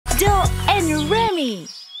Joe and Remi.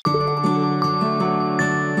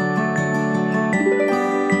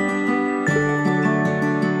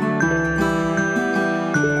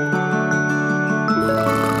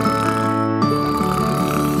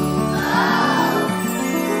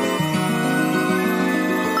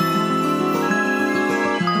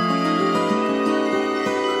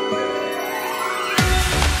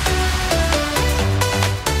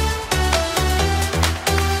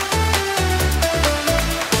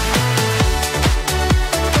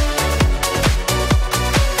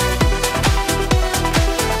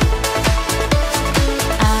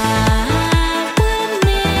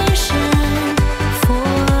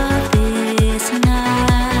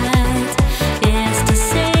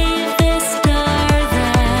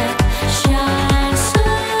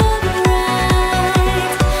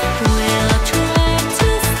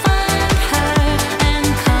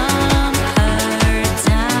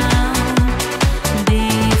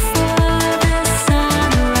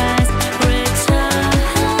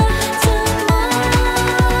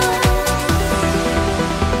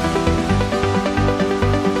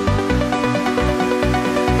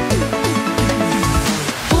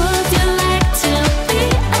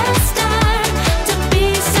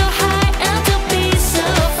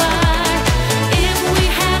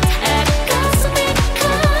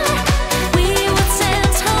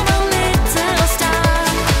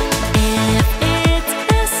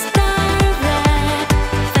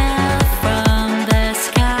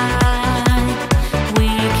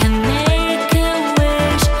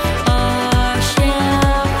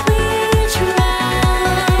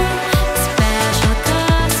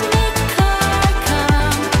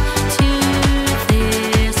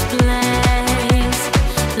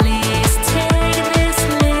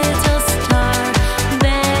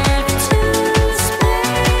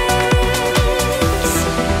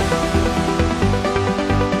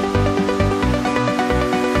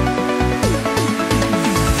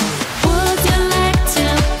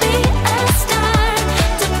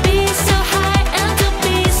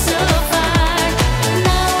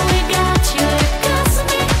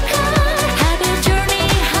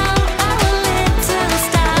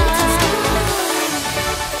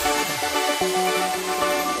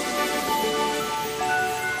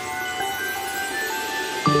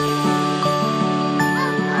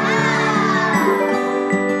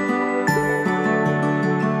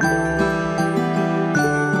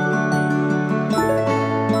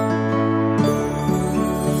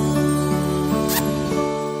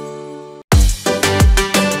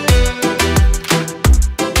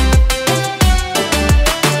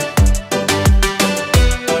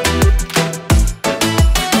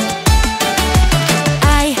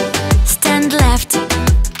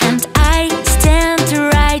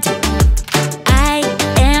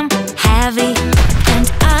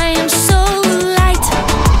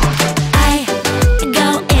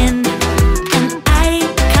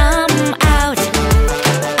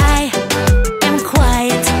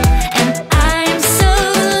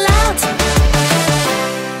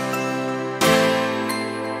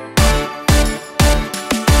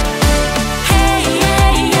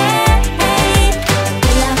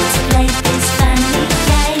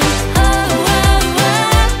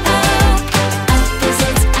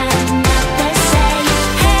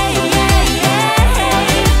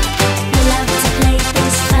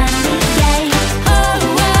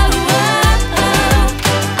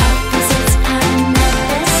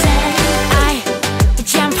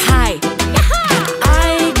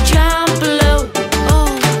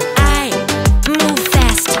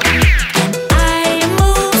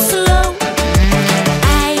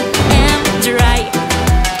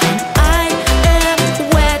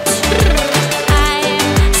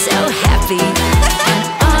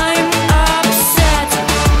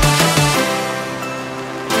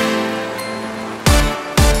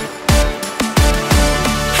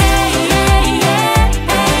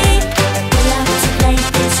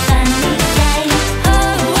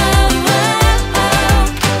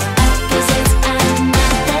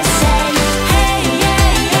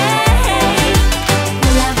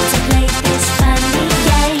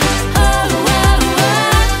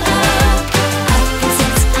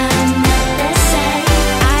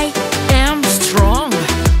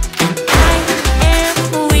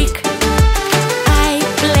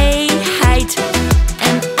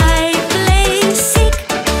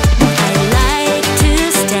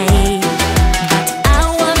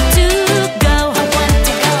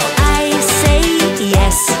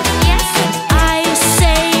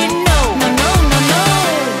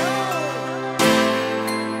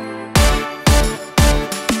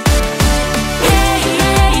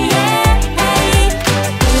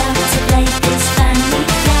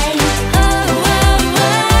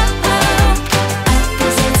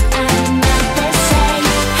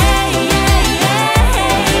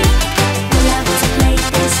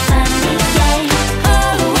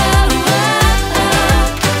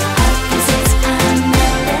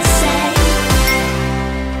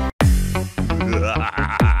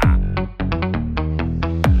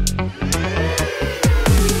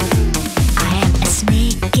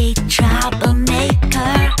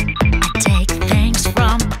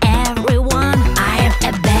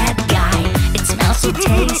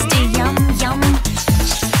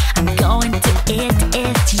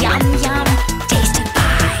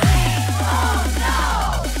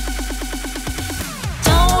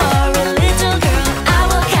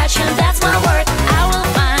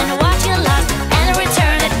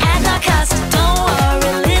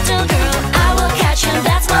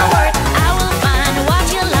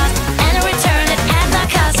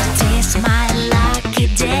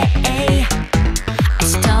 today. I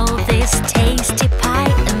stole this tasty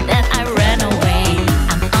pie and then I ran away.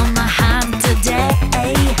 I'm on my hunt today.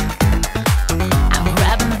 I'm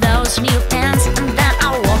grabbing those new pants and then I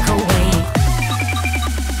walk away.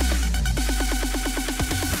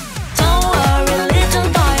 Don't worry, little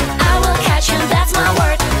boy, I will catch you, that's my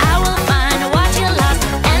word. I will find what you lost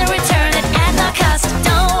and return it at no cost.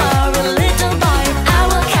 Don't worry, little boy, I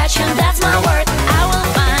will catch you, that's my word. I will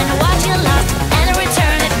find what you lost and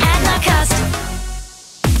return it at no cost.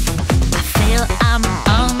 I feel I'm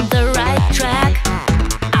on the right track.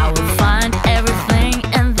 I will find everything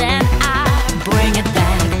and then I bring it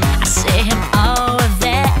back. I see him over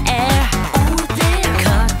there.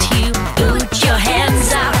 Can't you put your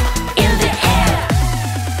hands up in the air?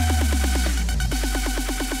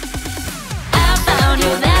 I found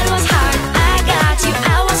you, that was hard. I got you,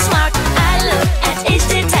 I was smart. I looked at each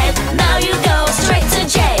detail. Now you go straight to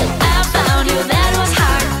jail. I found you, that was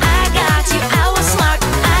hard. I got you, I was smart.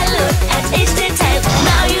 I looked at each detail.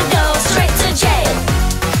 Now you go straight to jail.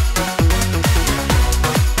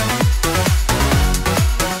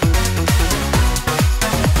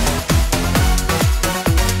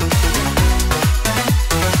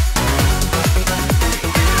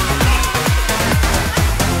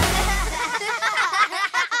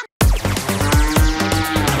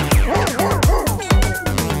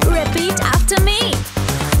 Repeat after me.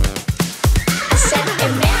 I said a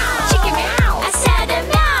meow, chicken meow. I said a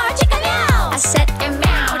meow, chicken meow. I said a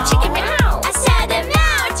meow, chicken meow. I said a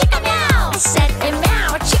meow, chicken meow. I said a meow,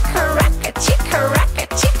 chicka-racka, chicka-racka,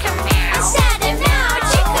 chicken meow. I said a meow,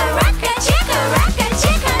 chicka-racka, chicka-racka,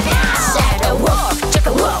 chicken meow. I said a wolf,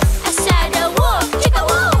 chicka wolf. I said a wolf, chicka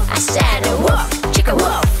wolf. I said a wolf, chicka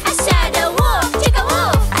wolf. I said a wolf, chicka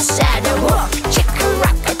wolf. I said a wolf,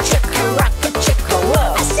 chicka-racka, chicka-racka, chicka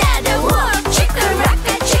wolf. I said a wolf,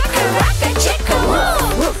 chicka-racka, chicka-racka, chicka wolf.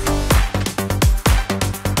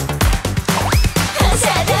 I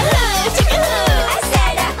said a hoo, chicka hoo. I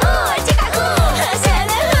said a ooh, chicka ooh. I said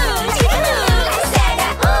a hoo, chicka hoo. I said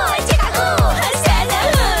a ooh, chicka ooh. I said a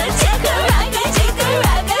hoo, chicka-racka,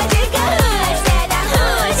 chicka-racka, chicka hoo. I said a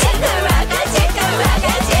hoo, chicka-racka,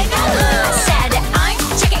 chicka-racka, chicka hoo. I said a oink,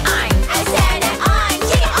 chicken oink. I said a oink,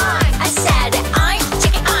 chicken oink. I said a oink,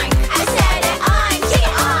 chicken oink. I said a oink,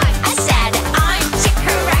 chicken oink. I said a oink,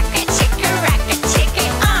 chicka-racka, chicka-racka,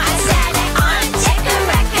 chicken oink. I said a oink,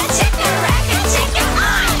 chicka-racka, chicka-racka, chicken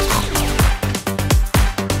oink.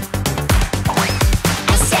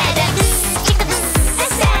 I said a chicken. I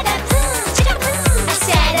said a chicken. I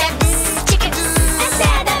said a chicken. I said a chicken.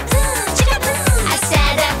 I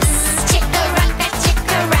said a chicka-racka,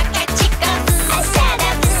 chicka-racka, chicka. I said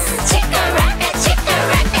a chicka-racka,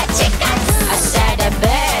 chicka-racka, chicka. I said a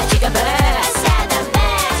bird, chicka bird. I said a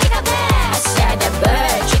bird, chicka bird. I said a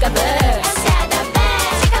bird, chicka bird. I said a bird,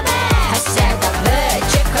 chicka bird. I said a bird,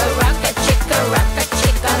 chicka-racka, chicka-racka,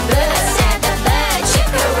 chicka bird. I said a bird,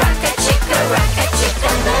 chicka-racka, chicka-racka,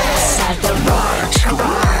 chicka bird. I said a roar, chicka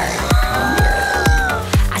roar.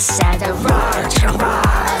 I said a roar, chicka roar.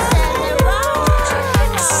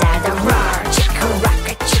 I said a roar,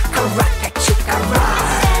 chicka-racka, chicka-racka, chicka roar.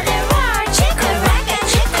 I said a roar, chicka-racka,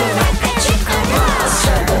 chicka-racka, chicka roar. I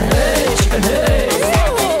said a hey, chicken hey. I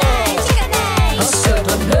said a hey, chicken hey. I said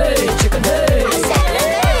a hey, chicken hey. I said a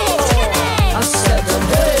hey, chicken hey. I said a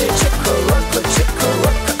hey, chicka-racka,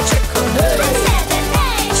 chicka-racka, chicken hey. I said a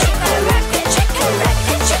hey, chicka-racka,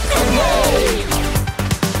 chicka-racka, chicken hey.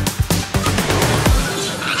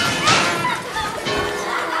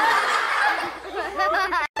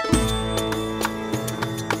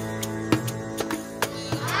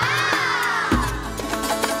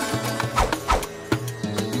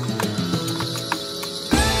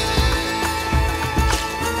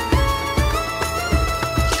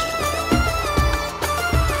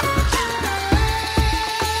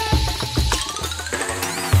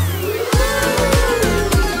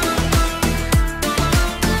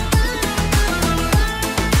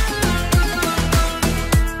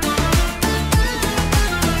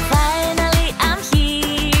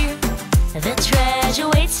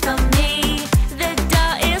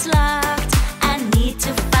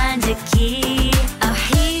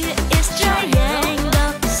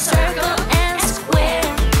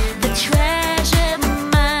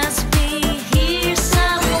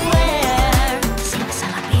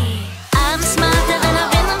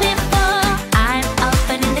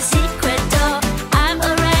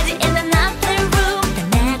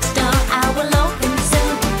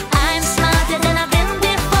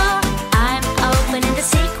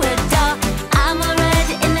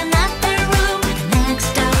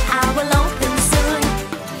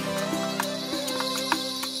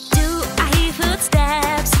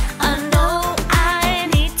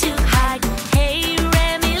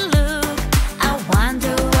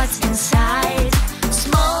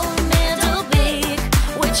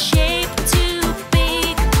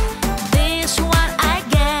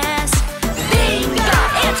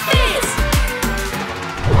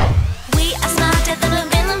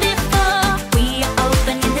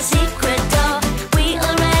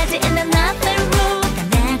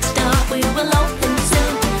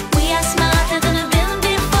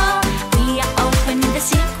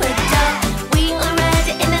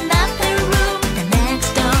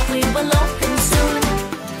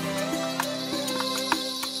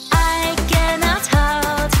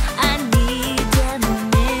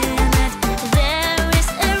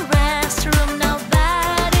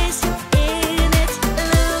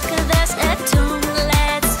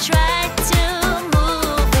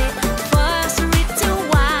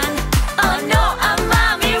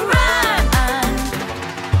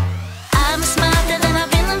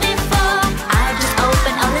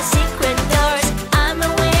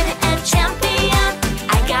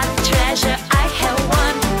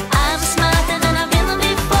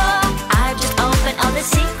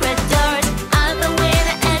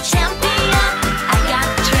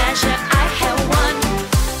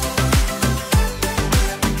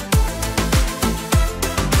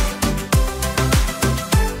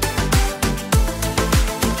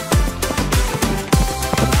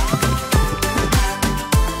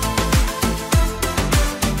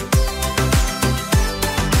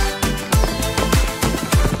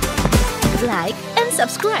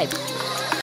 subscribe.